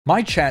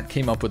My chat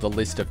came up with a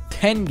list of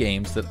 10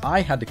 games that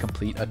I had to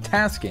complete a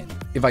task in.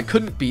 If I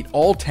couldn't beat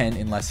all 10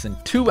 in less than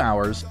 2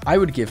 hours, I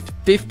would gift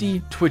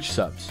 50 Twitch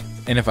subs.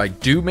 And if I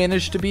do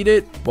manage to beat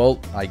it,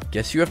 well, I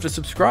guess you have to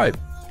subscribe.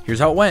 Here's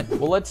how it went.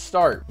 Well, let's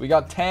start. We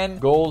got 10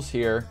 goals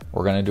here.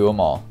 We're gonna do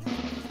them all.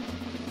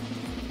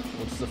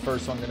 What's the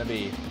first one gonna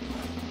be?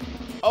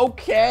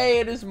 Okay,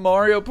 it is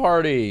Mario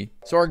Party.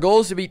 So our goal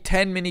is to beat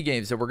 10 mini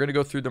games that we're gonna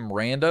go through them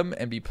random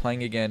and be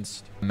playing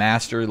against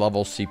master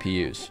level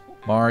CPUs.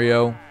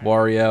 Mario,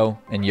 Wario,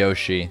 and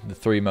Yoshi, the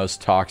 3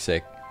 most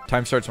toxic.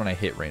 Time starts when I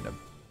hit random.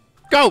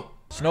 Go!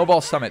 Snowball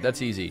Summit,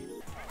 that's easy.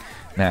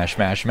 Mash,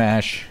 mash,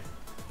 mash.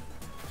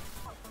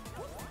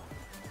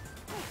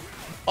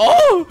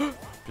 Oh!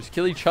 Just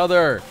kill each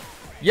other.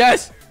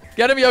 Yes!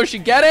 Get him, Yoshi,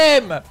 get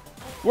him!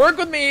 Work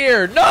with me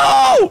here.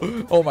 No!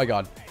 Oh my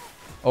god.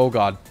 Oh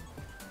god.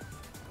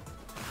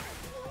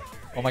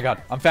 Oh my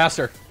god, I'm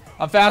faster.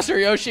 I'm faster,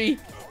 Yoshi.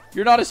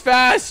 You're not as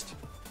fast.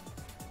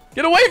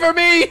 Get away from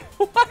me!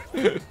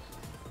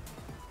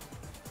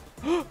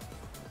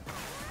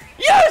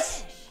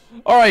 Yes!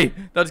 All right,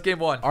 that's game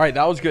 1. All right,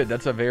 that was good.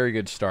 That's a very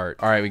good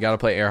start. All right, we got to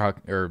play air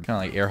hockey, or kind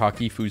of like air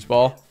hockey,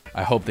 foosball.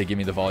 I hope they give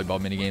me the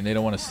volleyball minigame. They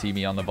don't want to see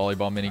me on the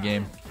volleyball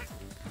minigame.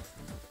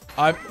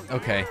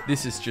 Okay,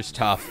 this is just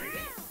tough.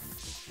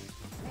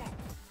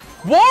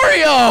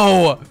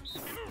 Wario!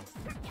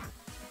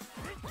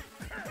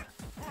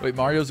 Wait,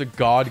 Mario's a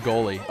god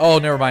goalie. Oh,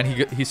 never mind.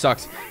 He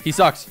sucks. He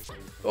sucks.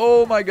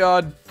 Oh my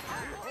god.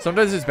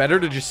 Sometimes it's better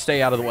to just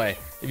stay out of the way.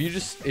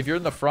 If you're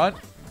in the front,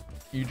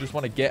 you just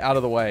want to get out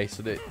of the way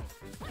so that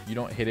you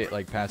don't hit it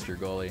like past your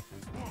goalie.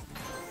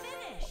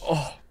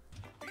 Oh.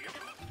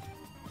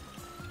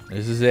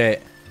 This is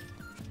it.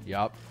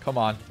 Yup. Come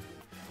on.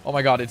 Oh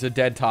my god, it's a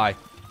dead tie.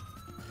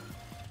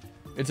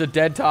 It's a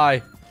dead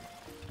tie.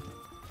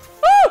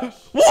 Ah!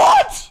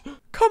 What?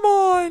 Come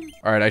on.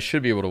 All right, I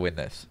should be able to win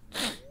this.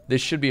 This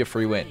should be a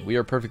free win. We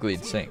are perfectly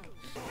in sync.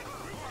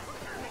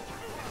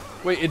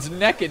 Wait, it's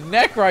neck and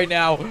neck right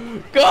now.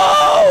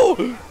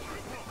 Go!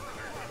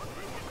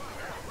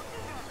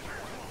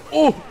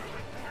 Oh!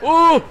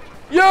 Oh!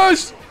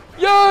 Yes!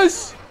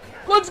 Yes!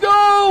 Let's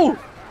go!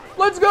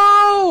 Let's go!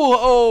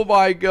 Oh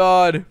my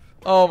god.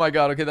 Oh my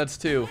god. Okay, that's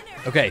 2.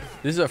 Okay,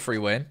 this is a free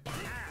win.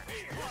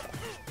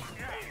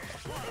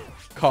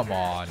 Come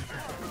on.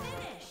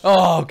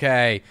 Oh,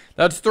 okay.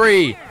 That's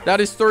 3.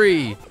 That is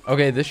 3.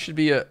 Okay, this should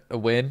be a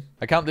win.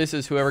 I count this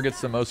as whoever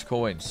gets the most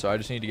coins, so I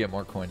just need to get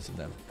more coins than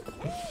them.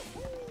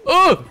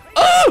 Oh!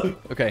 Oh!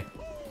 Okay.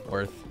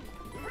 Worth.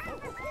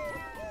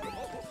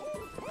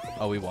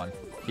 Oh, we won.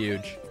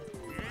 Huge.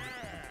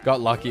 Got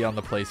lucky on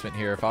the placement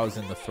here. If I was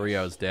in the 3,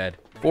 I was dead.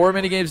 4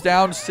 minigames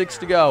down, 6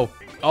 to go.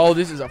 Oh,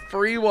 this is a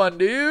free one,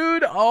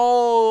 dude.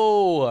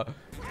 Oh!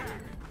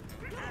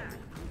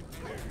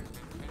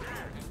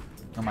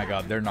 Oh my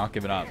god, they're not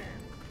giving up.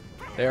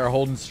 They are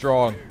holding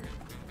strong.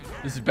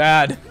 This is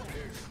bad.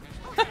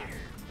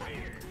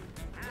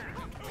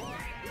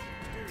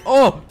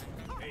 Oh!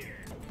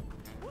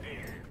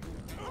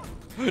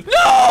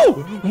 No!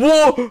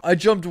 Whoa! I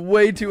jumped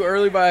way too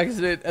early by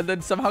accident and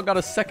then somehow got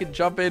a second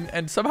jump in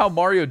and somehow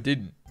Mario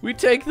didn't. We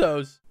take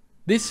those.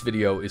 This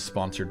video is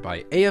sponsored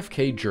by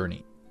AFK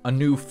Journey, a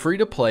new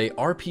free-to-play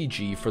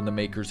RPG from the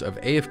makers of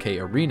AFK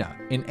Arena.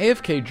 In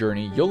AFK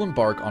Journey, you'll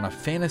embark on a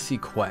fantasy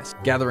quest,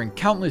 gathering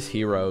countless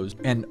heroes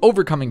and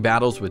overcoming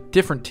battles with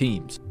different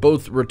teams.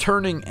 Both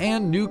returning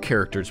and new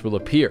characters will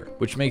appear,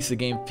 which makes the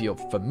game feel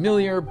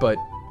familiar but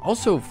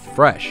also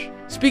fresh.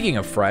 Speaking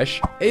of fresh,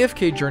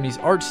 AFK Journey's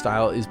art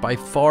style is by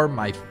far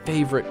my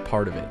favorite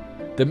part of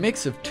it. The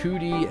mix of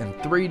 2D and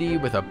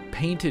 3D with a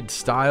painted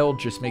style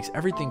just makes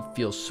everything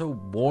feel so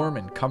warm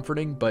and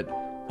comforting, but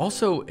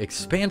also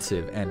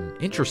expansive and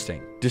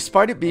interesting.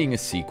 Despite it being a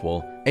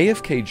sequel,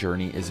 AFK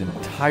Journey is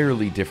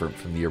entirely different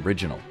from the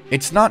original.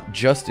 It's not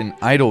just an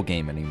idle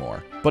game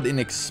anymore, but an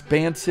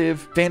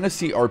expansive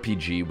fantasy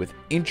RPG with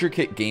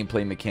intricate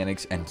gameplay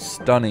mechanics and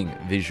stunning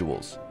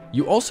visuals.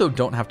 You also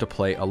don't have to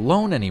play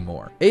alone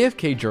anymore.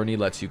 AFK Journey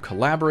lets you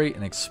collaborate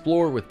and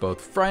explore with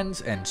both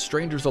friends and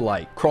strangers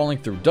alike, crawling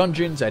through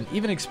dungeons and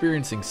even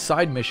experiencing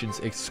side missions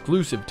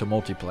exclusive to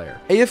multiplayer.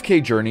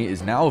 AFK Journey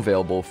is now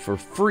available for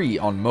free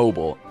on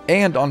mobile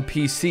and on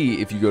PC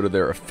if you go to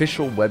their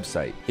official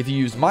website. If you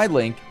use my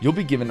link, you'll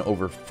be given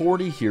over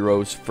 40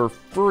 heroes for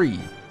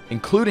free,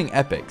 including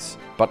epics,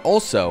 but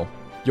also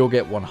you'll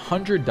get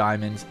 100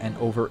 diamonds and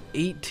over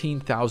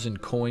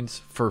 18,000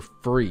 coins for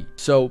free.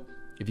 So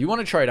if you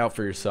want to try it out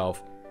for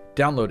yourself,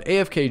 download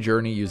AFK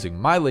Journey using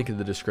my link in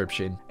the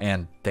description,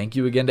 and thank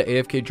you again to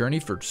AFK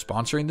Journey for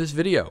sponsoring this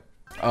video.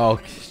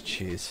 Oh,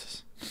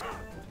 Jesus.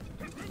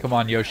 Come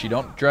on, Yoshi,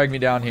 don't drag me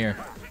down here.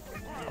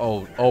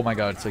 Oh my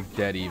god, it's like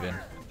dead even.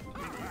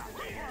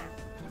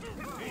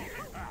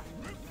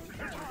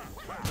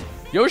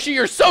 Yoshi,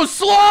 you're so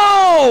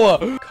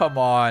slow! Come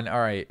on,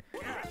 all right.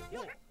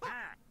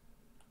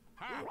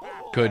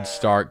 Good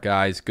start,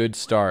 guys, good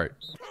start.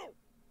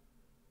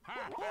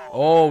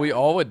 Oh, we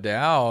all went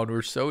down.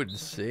 We're so in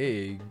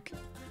sync.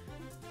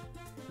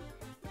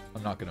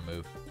 I'm not gonna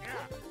move.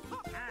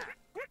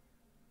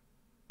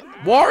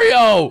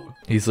 Wario!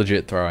 He's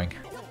legit throwing.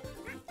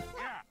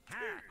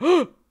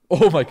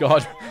 Oh my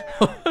god.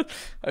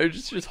 I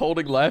was just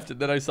holding left, and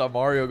then I saw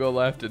Mario go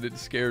left, and it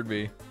scared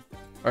me.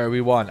 All right,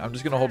 we won. I'm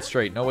just gonna hold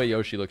straight. No way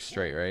Yoshi looks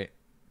straight, right?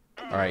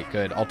 All right,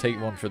 good. I'll take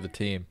one for the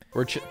team.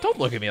 Don't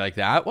look at me like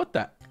that. What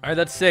the? All right,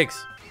 that's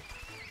 6.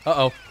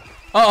 Uh-oh.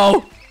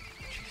 Uh-oh.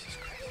 Jesus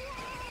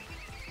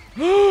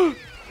Christ.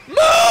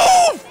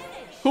 Move!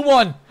 Who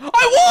won?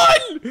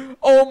 I won!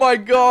 Oh my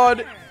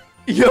god.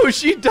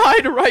 Yoshi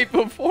died right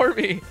before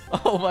me.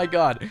 Oh my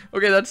god.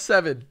 Okay, that's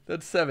 7.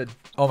 That's 7.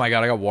 Oh my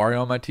god, I got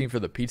Wario on my team for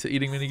the pizza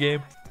eating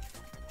minigame.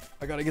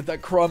 I gotta get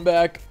that crumb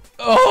back.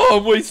 Oh,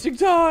 I'm wasting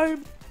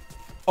time.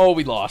 Oh,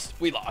 we lost.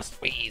 We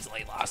lost. We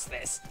easily lost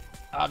this.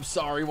 I'm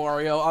sorry,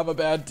 Wario. I'm a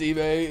bad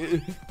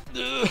teammate.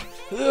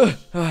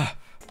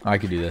 I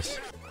can do this.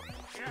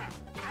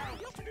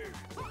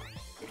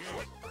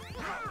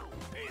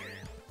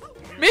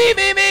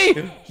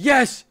 Me!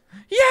 Yes!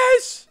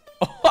 Yes!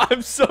 Oh,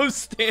 I'm so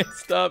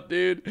stanced up,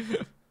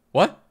 dude.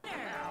 What?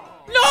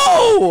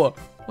 No!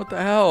 What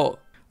the hell?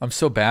 I'm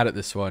so bad at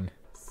this one.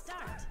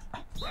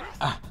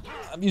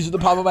 I'm using the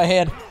palm of my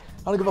hand.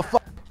 I don't give a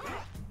fuck.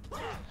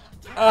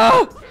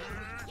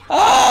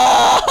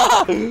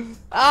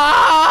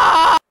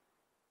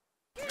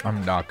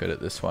 I'm not good at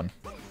this one.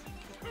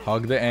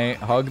 Hug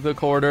the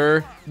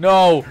quarter.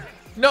 No,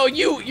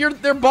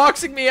 they're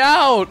boxing me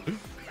out.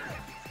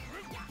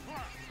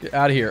 Get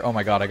out of here. Oh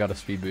my god, I got a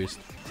speed boost.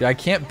 See, I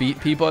can't beat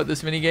people at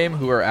this minigame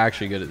who are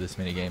actually good at this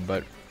minigame,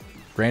 but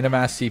random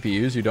ass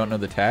CPUs who don't know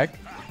the tech,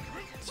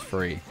 it's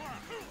free.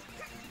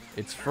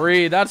 It's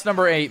free. That's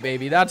number 8,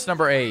 baby. That's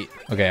number 8.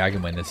 Okay, I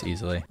can win this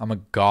easily. I'm a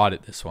god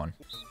at this one.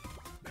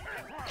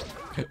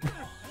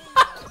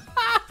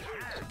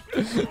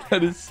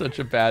 That is such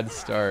a bad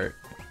start.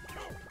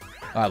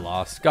 I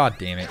lost. God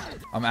damn it.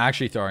 I'm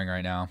actually throwing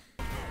right now.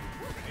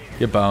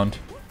 Get boned.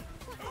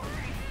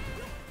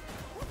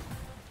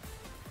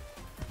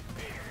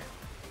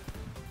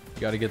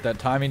 You gotta get that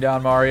timing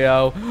down,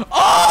 Mario.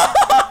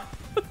 Oh!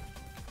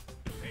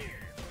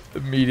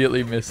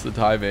 Immediately missed the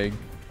timing.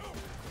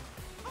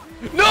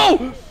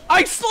 No!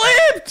 I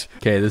slipped!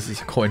 Okay, this is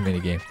a coin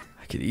minigame.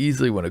 I could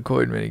easily win a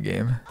coin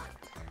minigame.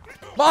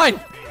 Mine!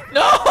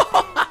 No!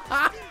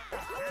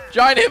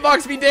 Giant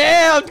hitbox be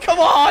damned! Come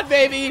on,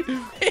 baby!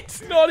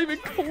 It's not even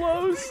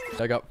close.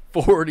 I got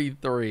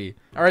 43.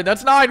 All right,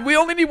 that's 9. We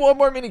only need one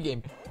more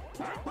minigame.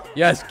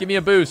 Yes, give me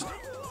a boost.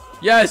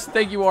 Yes,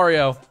 thank you,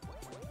 Wario.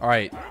 All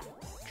right,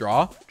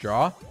 draw.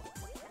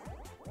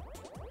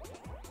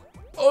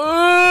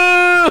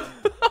 Oh,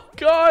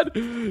 God.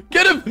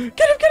 Get him!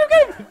 Get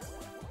him!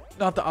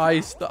 Not the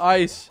ice. The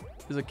ice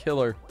is a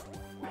killer.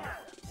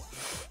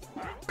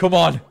 Come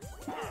on.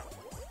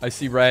 I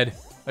see red.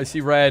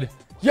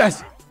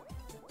 Yes!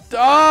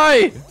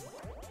 Die!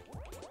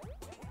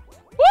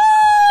 Woo!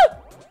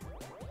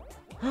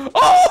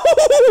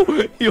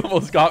 Oh! He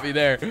almost got me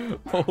there.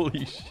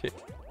 Holy shit.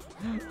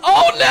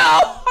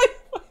 Oh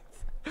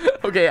no!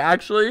 Okay,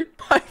 actually,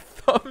 my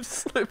thumb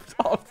slipped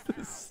off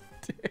the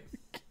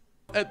stick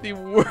at the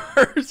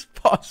worst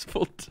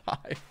possible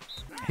time.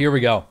 Here we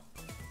go.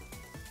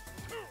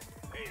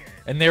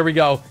 And there we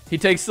go. He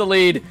takes the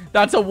lead.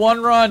 That's a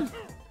 1-run.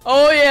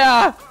 Oh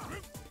yeah!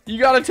 You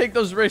gotta take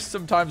those risks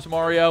sometimes,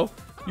 Mario.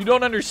 You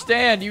don't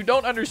understand. You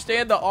don't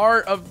understand the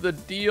art of the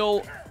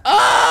deal.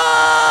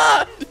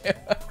 Ah!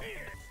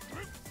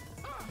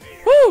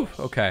 Whew.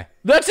 Okay.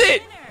 That's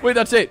it. Wait,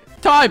 that's it.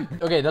 Time.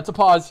 Okay, that's a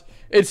pause.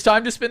 It's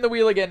time to spin the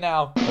wheel again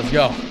now. Let's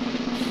go.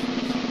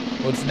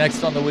 What's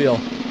next on the wheel?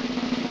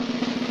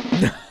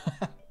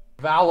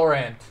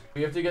 Valorant.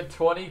 We have to get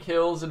 20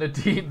 kills in a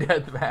team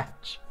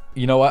deathmatch.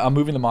 You know what? I'm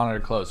moving the monitor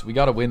close. We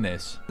got to win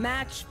this.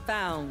 Match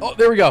found. Oh,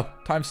 there we go.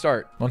 Time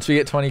start. Once we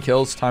get 20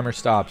 kills, timer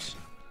stops.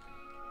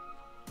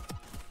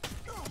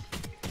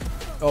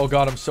 Oh,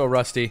 God, I'm so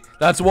rusty.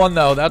 That's 1,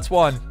 though. That's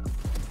 1.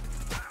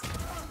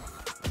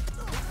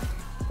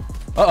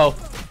 Uh-oh.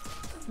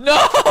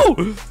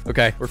 No!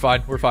 Okay, we're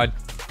fine.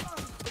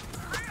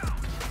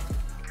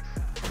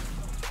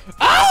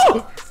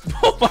 Ow!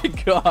 Oh, my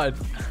God.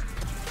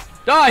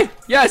 Die!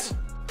 Yes!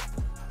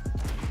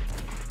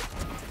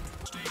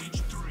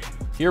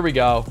 Here we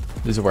go.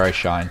 This is where I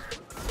shine.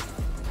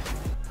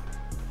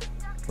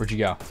 Where'd you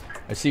go?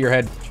 I see your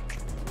head.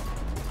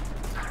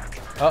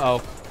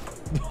 Uh-oh.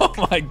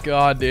 Oh my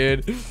God,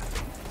 dude.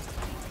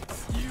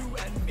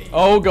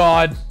 Oh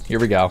God. Here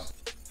we go.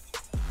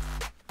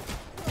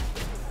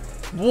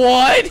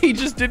 What? He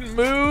just didn't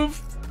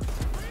move?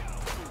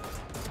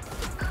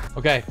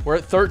 Okay, we're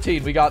at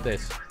 13. We got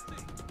this.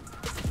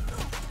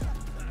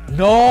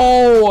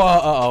 No!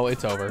 Uh-oh,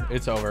 it's over.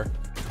 It's over.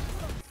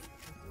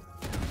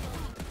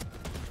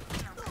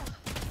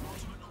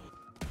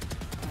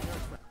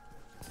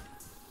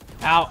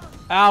 Ow.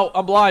 Ow,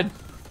 I'm blind.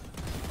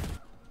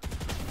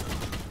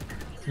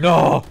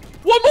 No.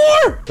 One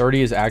more!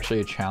 30 is actually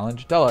a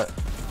challenge. Della,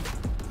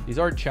 these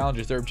aren't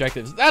challenges, they're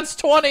objectives. That's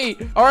 20!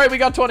 All right, we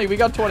got 20.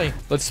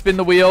 Let's spin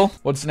the wheel.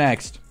 What's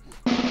next?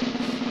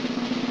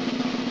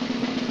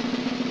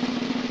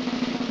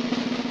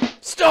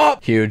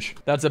 Stop! Huge.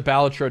 That's a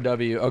Balatro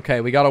W.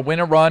 Okay, we got to win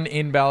a run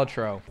in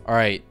Balatro. All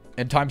right.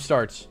 And time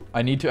starts.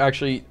 I need to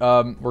actually,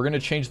 we're going to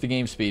change the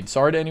game speed.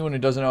 Sorry to anyone who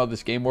doesn't know how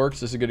this game works.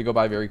 This is going to go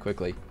by very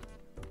quickly.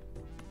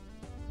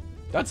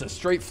 That's a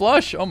straight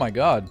flush. Oh my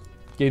God.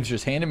 Gabe's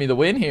just handing me the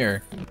win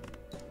here.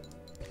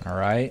 All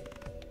right.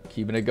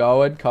 Keeping it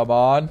going. Come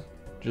on.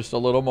 Just a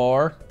little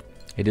more.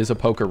 It is a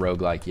poker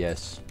roguelike,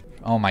 yes.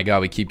 Oh my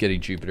God, we keep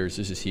getting Jupiters.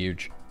 This is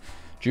huge.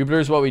 Jupiter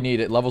is what we need.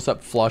 It levels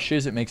up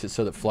flushes. It makes it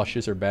so that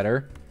flushes are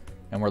better.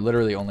 And we're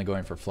literally only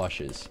going for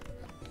flushes.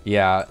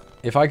 Yeah,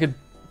 if I could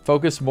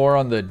focus more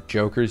on the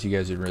jokers, you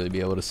guys would really be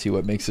able to see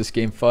what makes this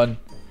game fun.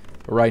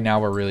 But right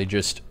now, we're really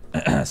just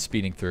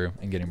speeding through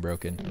and getting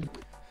broken.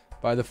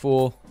 Buy the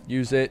Fool.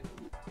 Use it.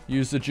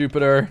 Use the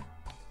Jupiter.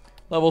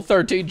 Level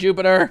 13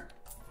 Jupiter.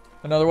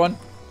 Another one.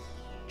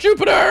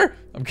 Jupiter!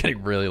 I'm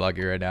getting really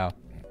lucky right now.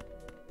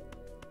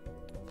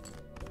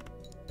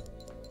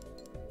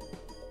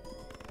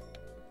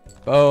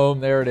 Boom,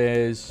 there it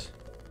is.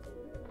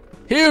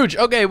 Huge!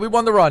 Okay, we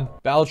won the run.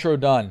 Balatro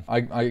done.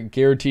 I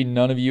guarantee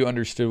none of you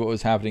understood what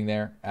was happening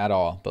there at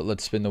all, but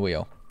let's spin the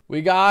wheel.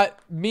 We got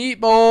Meat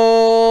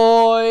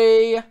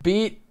Boy.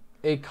 Beat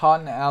a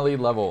Cotton Alley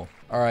level.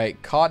 All right,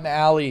 Cotton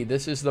Alley.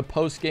 This is the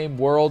post-game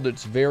world.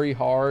 It's very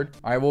hard.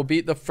 All right, we'll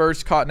beat the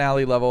first Cotton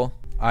Alley level.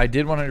 I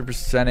did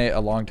 100% it a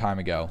long time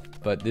ago,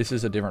 but this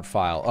is a different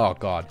file. Oh,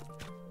 God.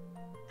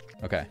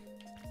 Okay.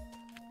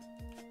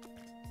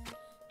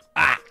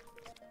 Ah!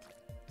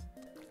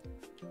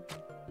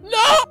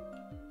 No!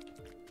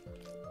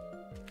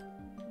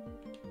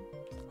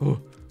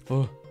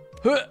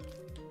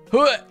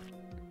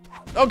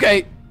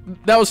 Okay,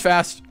 that was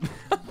fast.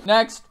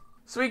 Next,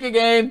 Suika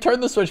game.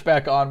 Turn the switch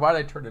back on. Why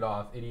did I turn it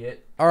off,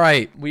 idiot? All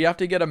right, we have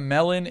to get a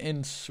melon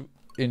in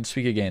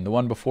Suika game, the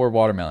one before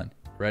watermelon.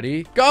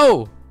 Ready?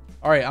 Go!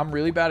 All right, I'm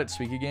really bad at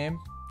Suika game.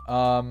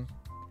 I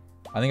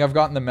think I've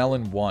gotten the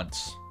melon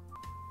once.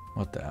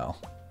 What the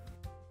hell?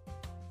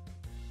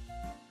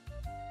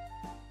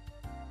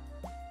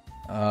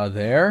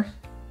 There?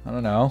 I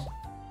don't know.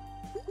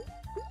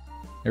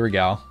 Here we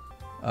go.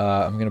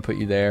 I'm gonna put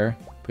you there.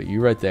 Put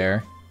you right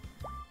there.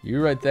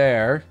 You right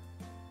there.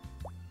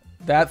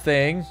 That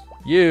thing.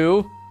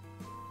 You.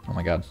 Oh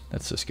my God,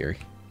 that's so scary.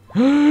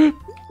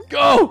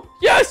 Go!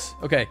 Yes!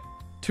 Okay,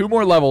 2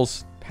 more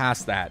levels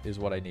past that is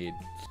what I need.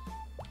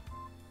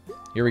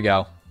 Here we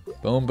go.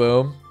 Boom,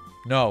 boom.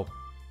 No.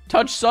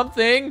 Touch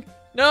something!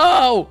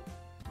 No!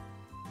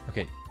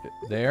 Okay,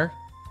 there.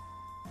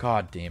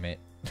 God damn it.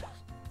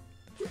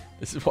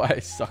 This is why I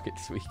suck at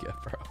Suika,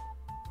 bro.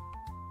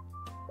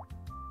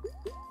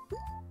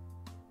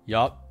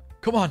 Yup.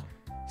 Come on.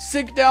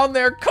 Sink down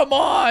there. Come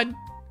on.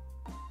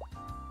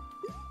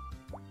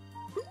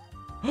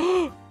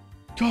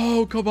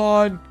 Oh, come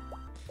on.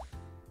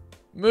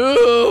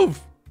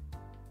 Move.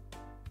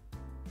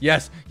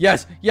 Yes.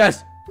 Yes.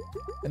 Yes.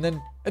 And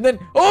then,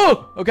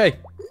 oh, okay.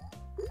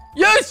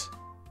 Yes.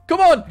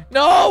 Come on.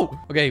 No.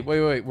 Okay,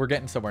 wait. We're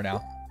getting somewhere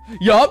now.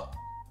 Yup.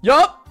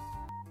 Yup.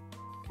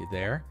 Okay,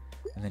 there.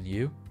 And then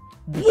you.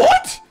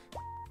 What?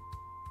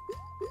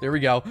 There we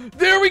go.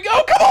 There we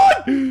go. Come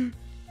on.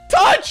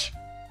 Touch.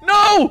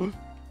 No.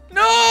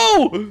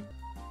 No.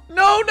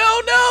 No,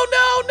 no, no,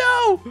 no,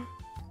 no.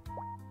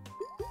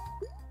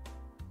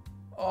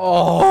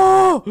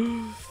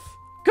 Oh.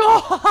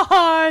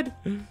 God.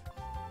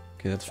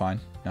 Okay, that's fine.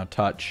 Now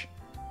touch.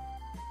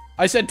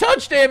 I said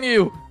touch, damn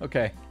you.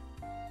 Okay.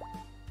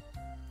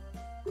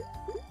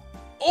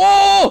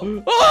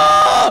 Oh.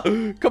 Ah!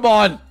 Come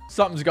on.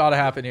 Something's got to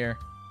happen here.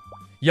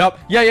 Yup.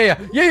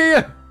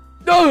 Yeah.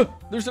 No,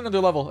 there's another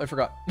level. I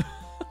forgot. I'm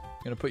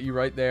gonna put you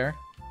right there.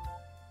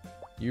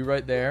 You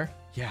right there.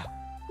 Yeah.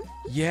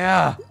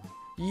 Yeah.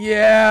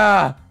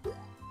 Yeah.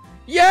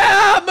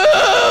 Yeah.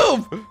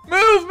 Move.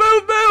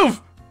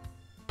 Move.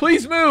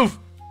 Please move.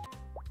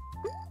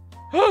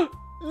 No,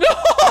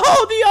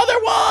 the other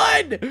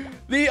one.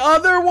 The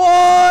other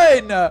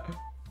one.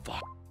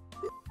 Fuck.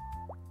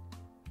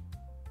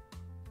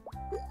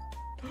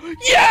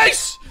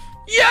 Yes.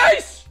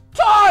 Yes.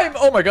 Time!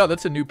 Oh my God,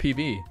 that's a new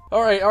PB.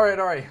 All right.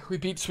 We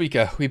beat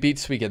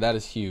Suika. That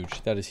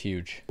is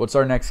huge. What's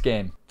our next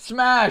game?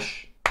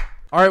 Smash!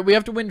 All right, we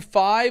have to win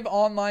 5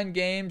 online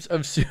games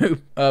of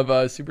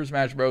Super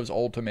Smash Bros.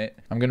 Ultimate.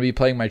 I'm gonna be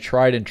playing my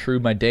tried and true,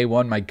 my day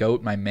one, my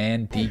GOAT, my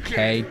man,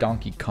 DK,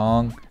 Donkey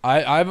Kong. I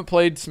haven't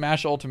played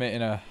Smash Ultimate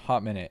in a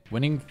hot minute.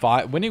 Winning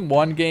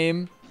 1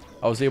 game,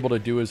 I was able to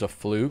do as a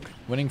fluke.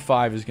 Winning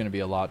 5 is gonna be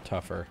a lot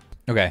tougher.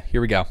 Okay,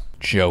 here we go.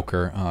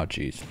 Joker. Oh,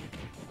 jeez.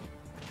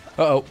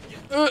 Uh-oh.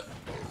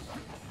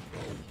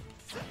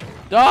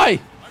 Die!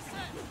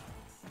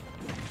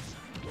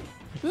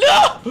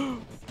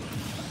 No!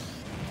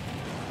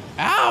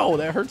 Ow,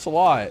 that hurts a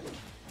lot.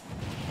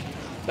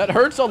 That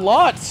hurts a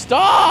lot.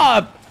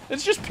 Stop!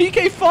 It's just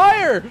PK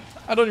fire.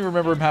 I don't even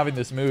remember him having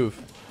this move.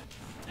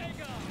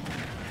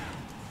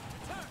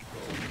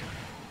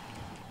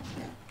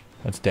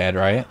 That's dead,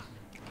 right?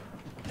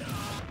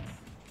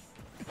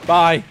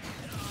 Bye.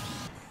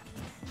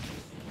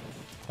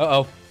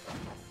 Uh-oh.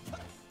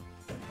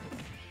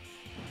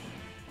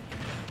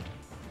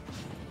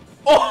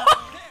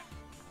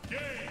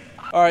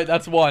 All right,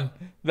 that's one.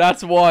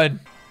 That's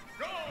one.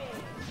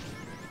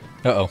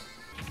 Uh-oh.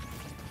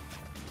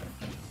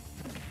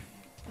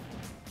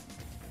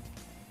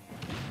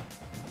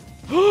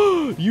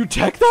 You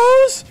tech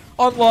those?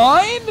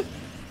 Online?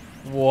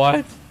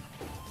 What?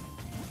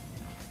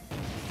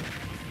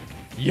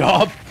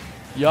 Yup.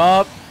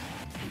 Yup.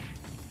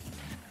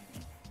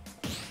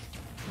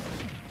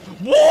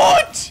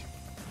 What?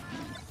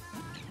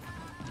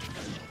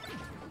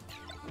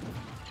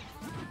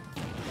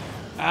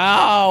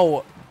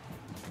 Ow.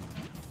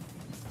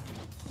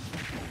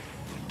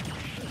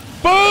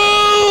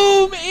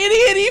 Boom!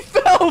 Idiot, he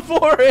fell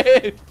for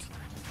it!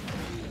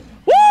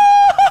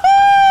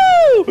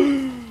 Woo!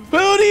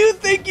 Who do you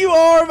think you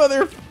are,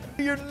 motherfucker?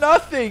 You're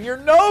nothing. You're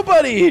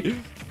nobody.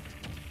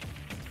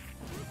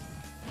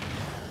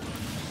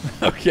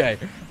 Okay,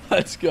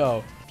 let's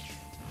go.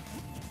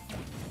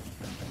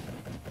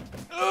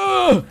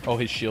 Ugh! Oh,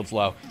 his shield's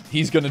low.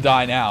 He's gonna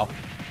die now.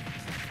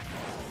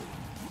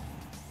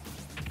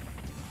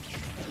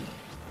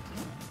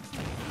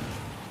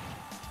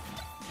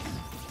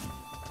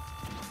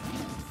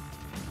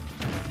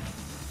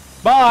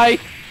 Bye.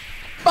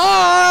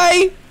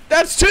 Bye.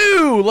 That's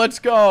two. Let's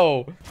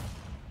go.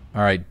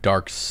 All right,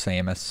 Dark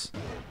Samus.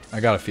 I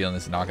got a feeling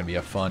this is not going to be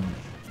a fun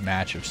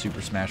match of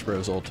Super Smash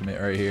Bros.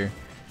 Ultimate right here.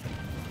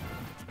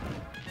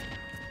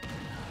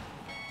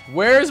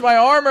 Where's my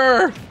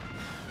armor?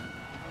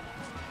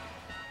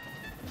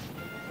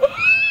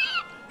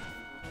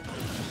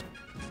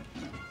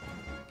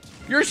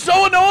 You're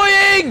so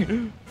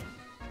annoying!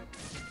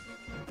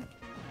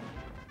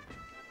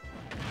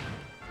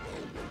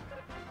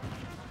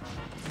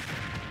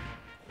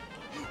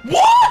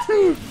 What?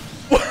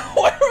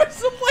 Where was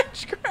the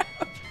ledge grab?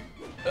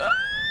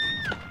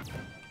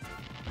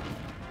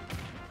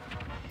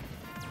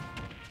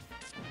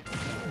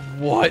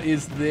 What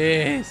is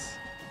this?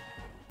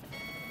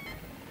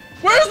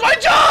 Where's my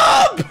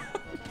job?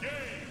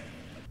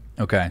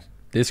 Okay,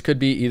 this could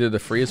be either the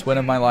freest win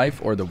of my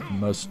life or the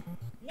most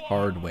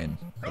hard win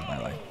of my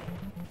life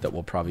that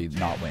will probably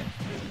not win.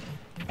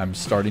 I'm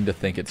starting to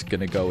think it's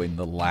gonna go in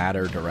the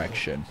latter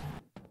direction.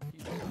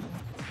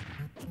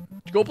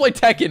 Go play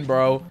Tekken,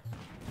 bro.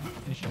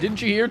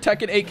 Didn't you hear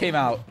Tekken 8 came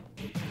out?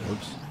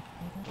 Oops.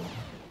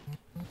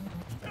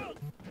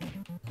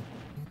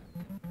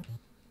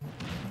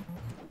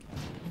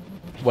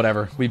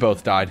 Whatever, we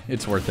both died.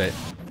 It's worth it.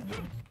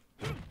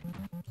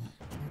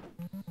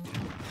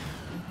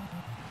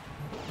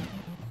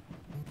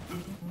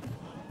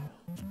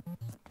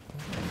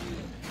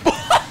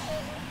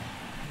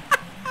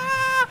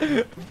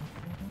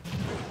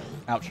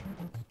 Ouch.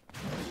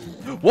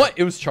 What?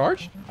 It was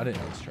charged? I didn't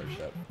know it was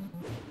charged up.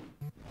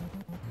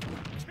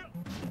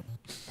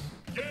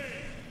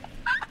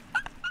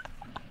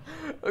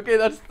 Okay,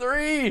 that's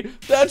three.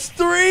 That's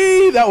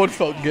three. That one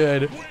felt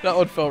good. That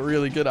one felt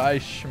really good.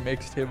 I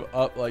mixed him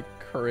up like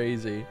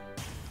crazy.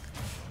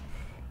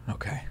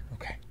 Okay.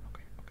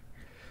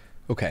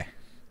 Okay.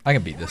 I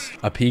can beat this.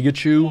 A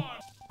Pikachu.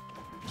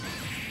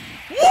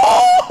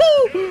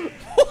 Whoa!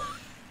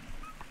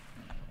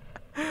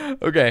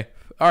 Okay.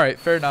 All right.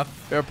 Fair enough.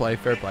 Fair play.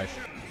 Fair play.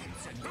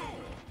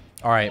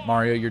 All right,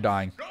 Mario, you're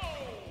dying.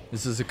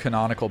 This is a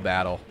canonical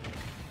battle.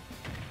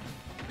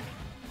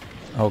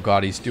 Oh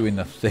god, he's doing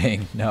the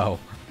thing. No.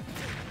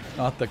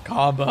 Not the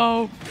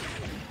combo.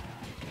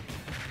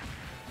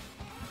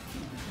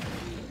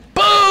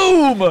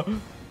 Boom!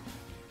 Boom!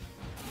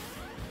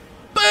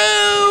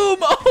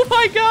 Oh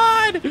my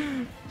god!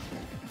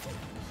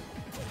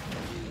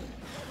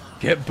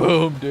 Get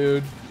boomed,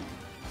 dude.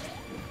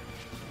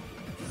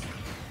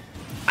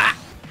 Ah!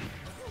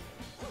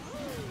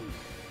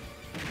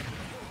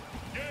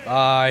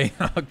 Bye.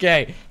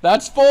 Okay,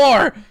 that's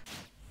four.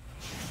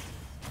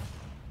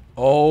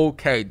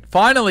 Okay,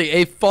 finally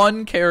a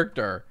fun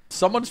character.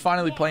 Someone's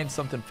finally playing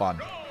something fun.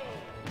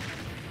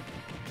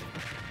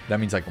 That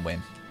means I can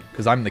win,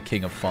 because I'm the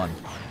king of fun.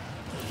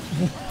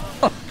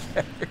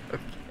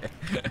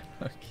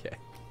 Okay.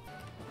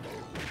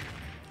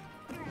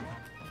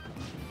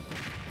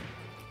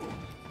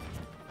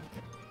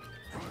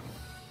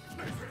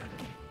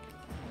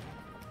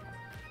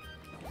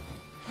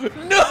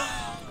 No!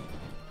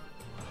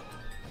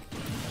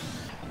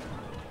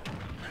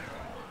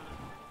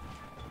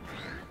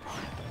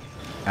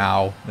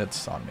 Ow,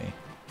 that's on me.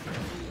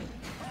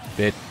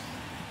 Bit.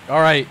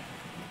 Alright.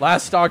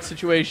 Last stock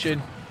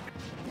situation.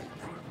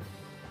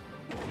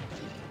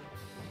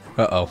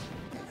 Uh-oh.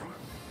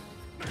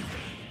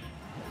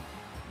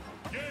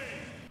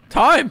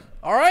 Time!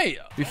 Alright.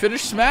 We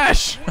finished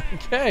Smash.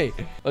 Okay.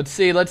 Let's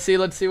see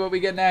what we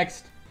get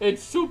next.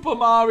 It's Super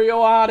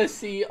Mario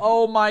Odyssey.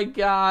 Oh my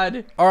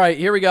god. Alright,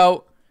 here we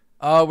go.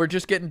 We're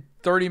just getting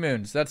 30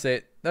 moons. That's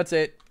it. That's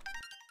it.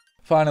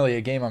 Finally,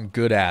 a game I'm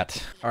good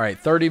at. All right,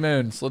 30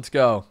 moons. Let's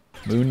go.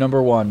 Moon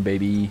number 1,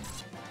 baby.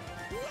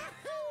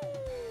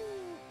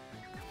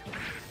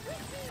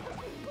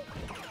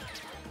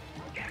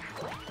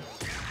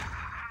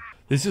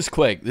 This is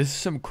quick. This is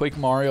some quick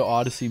Mario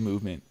Odyssey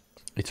movement.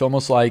 It's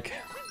almost like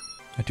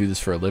I do this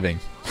for a living.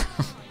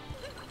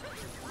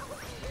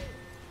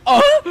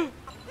 Oh!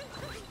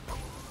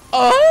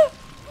 Come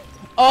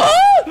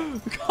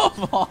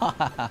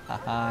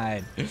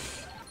on.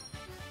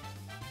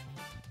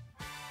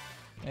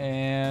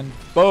 And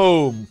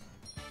boom.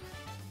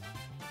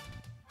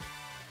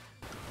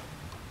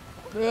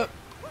 Yep.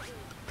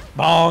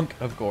 Bonk,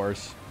 of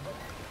course.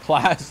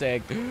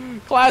 Classic.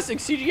 Classic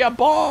CGI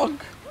bonk.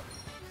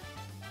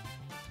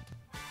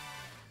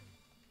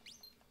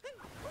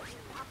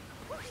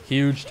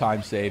 Huge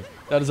time save.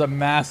 That is a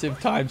massive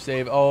time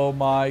save. Oh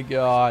my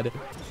god.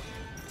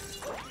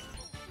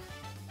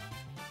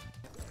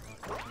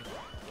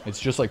 It's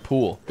just like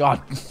pool.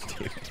 God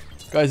damn it.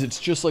 Guys,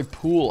 it's just like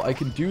pool. I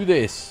can do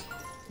this.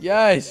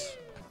 Yes.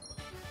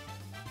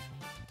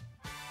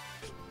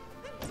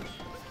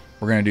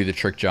 We're gonna do the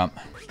trick jump.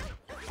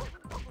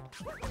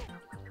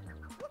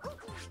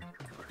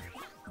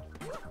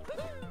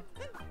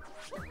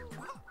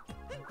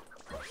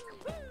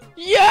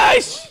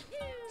 Yes!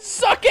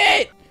 Suck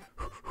it!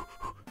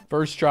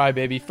 First try,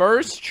 baby.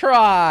 First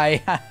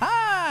try. Ha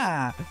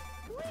ha!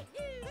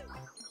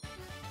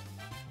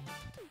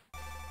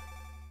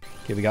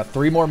 Okay, we got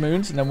 3 more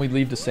moons, and then we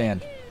leave the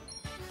sand.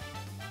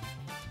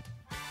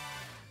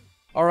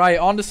 All right,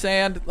 on to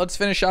sand. Let's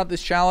finish out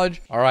this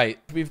challenge. All right,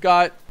 we've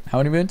got... How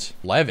many moons?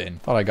 11.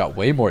 Thought I got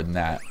way more than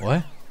that.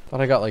 What?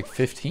 Thought I got like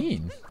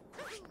 15.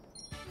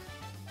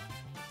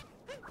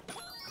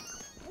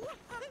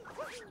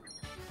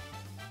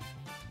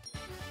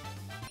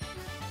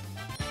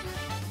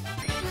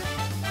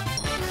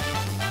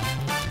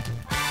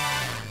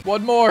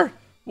 One more.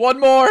 One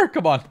more.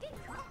 Come on.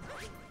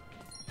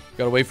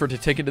 Gotta wait for it to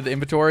take into the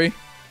inventory.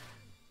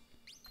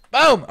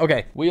 Boom.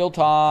 Okay. Wheel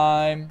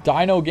time.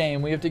 Dino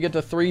game. We have to get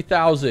to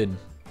 3,000.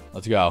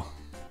 Let's go.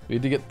 We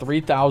have to get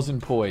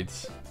 3,000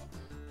 points.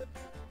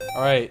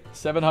 All right.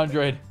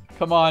 700.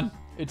 Come on.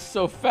 It's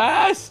so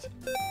fast.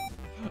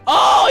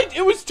 Oh,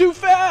 it was too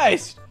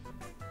fast.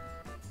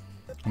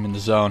 I'm in the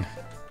zone.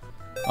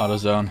 Auto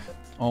zone.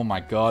 Oh my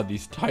god.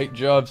 These tight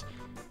jumps.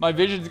 My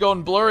vision's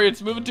going blurry.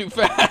 It's moving too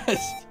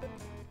fast.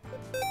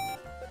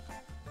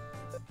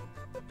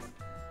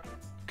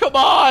 Come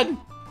on!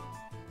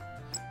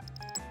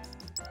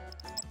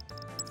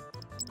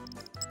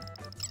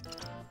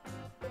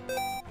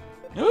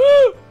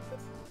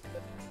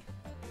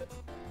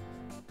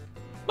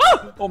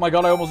 Oh my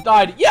god, I almost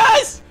died.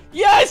 Yes!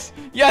 Yes!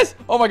 Yes!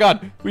 Oh my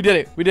god. We did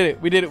it. We did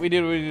it. We did it. We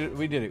did it.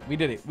 We did it. We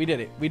did it. We did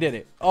it. We did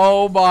it.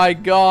 Oh my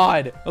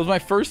god. That was my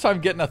first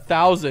time getting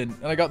 1,000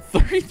 and I got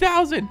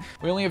 30,000.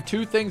 We only have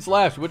 2 things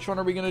left. Which one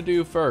are we going to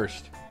do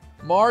first?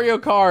 Mario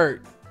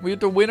Kart. We have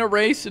to win a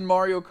race in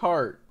Mario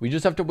Kart. We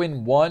just have to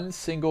win 1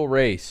 single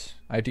race.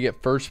 I have to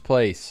get first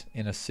place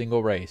in a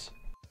single race.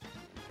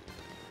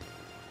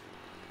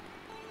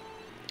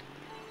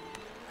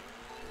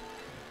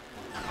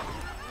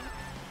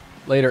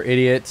 Later,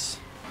 idiots.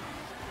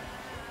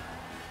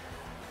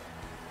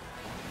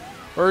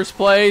 First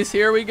place,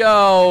 here we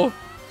go.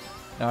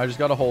 Now I just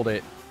gotta hold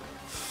it.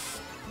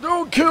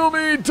 Don't kill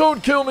me!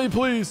 Don't kill me,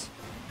 please!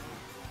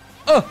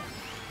 I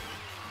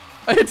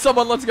hit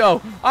someone, let's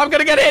go. I'm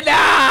gonna get hit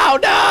now!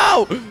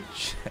 No!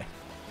 Shit.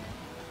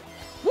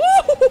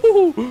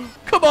 Woo!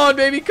 Come on,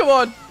 baby, come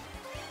on.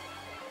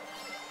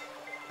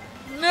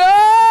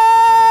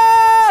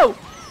 No!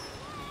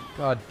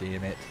 God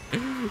damn it.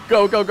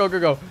 Go, go, go, go,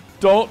 go.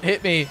 Don't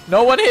hit me.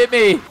 No one hit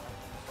me.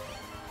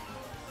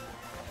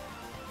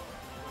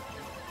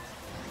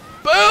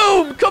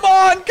 Boom! Come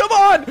on, come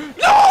on!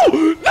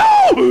 No!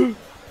 No!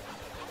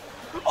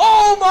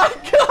 Oh my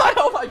god!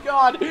 Oh my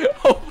god!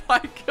 Oh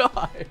my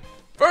god!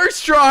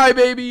 First try,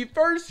 baby!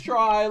 First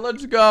try!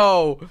 Let's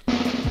go!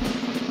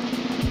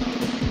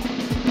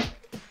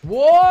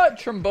 What?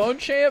 Trombone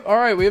Champ?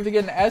 Alright, we have to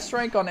get an S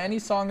rank on any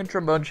song in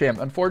Trombone Champ.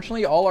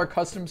 Unfortunately, all our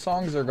custom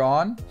songs are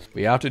gone.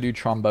 We have to do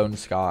Trombone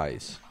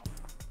Skies.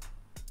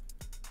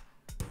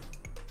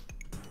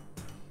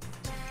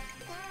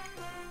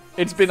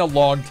 It's been a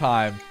long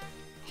time.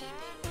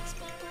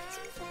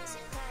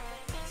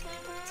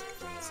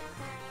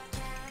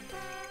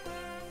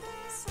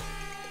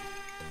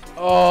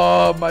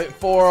 Oh, my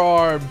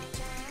forearm.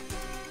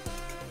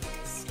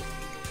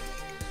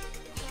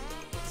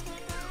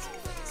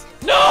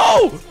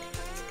 No!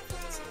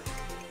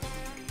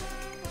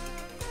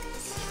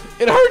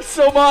 It hurts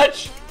so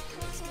much.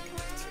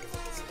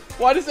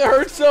 Why does it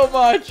hurt so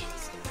much?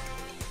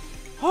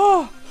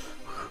 Oh.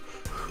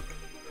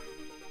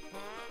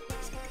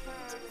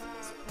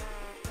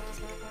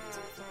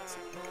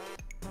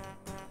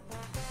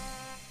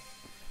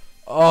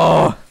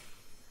 Oh.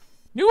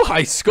 New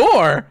high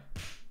score?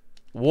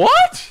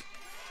 What?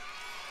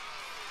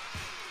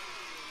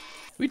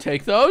 We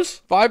take those?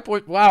 5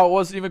 point. Wow, it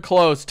wasn't even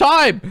close.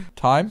 Time!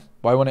 Time?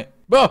 Why wouldn't it?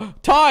 Oh,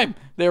 time!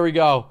 There we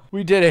go.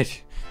 We did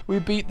it. We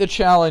beat the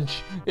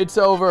challenge. It's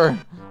over.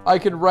 I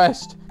can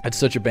rest. That's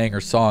such a banger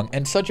song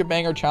and such a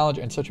banger challenge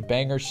and such a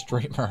banger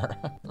streamer.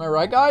 Am I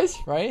right, guys?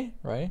 Right?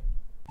 Right?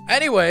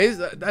 Anyways,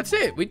 that's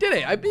it. We did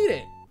it. I beat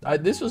it.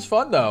 This was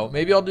fun, though.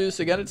 Maybe I'll do this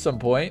again at some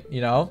point.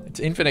 You know, it's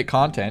infinite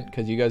content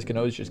because you guys can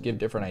always just give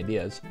different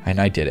ideas. And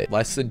I did it.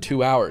 Less than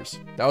 2 hours.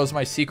 That was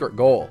my secret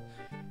goal.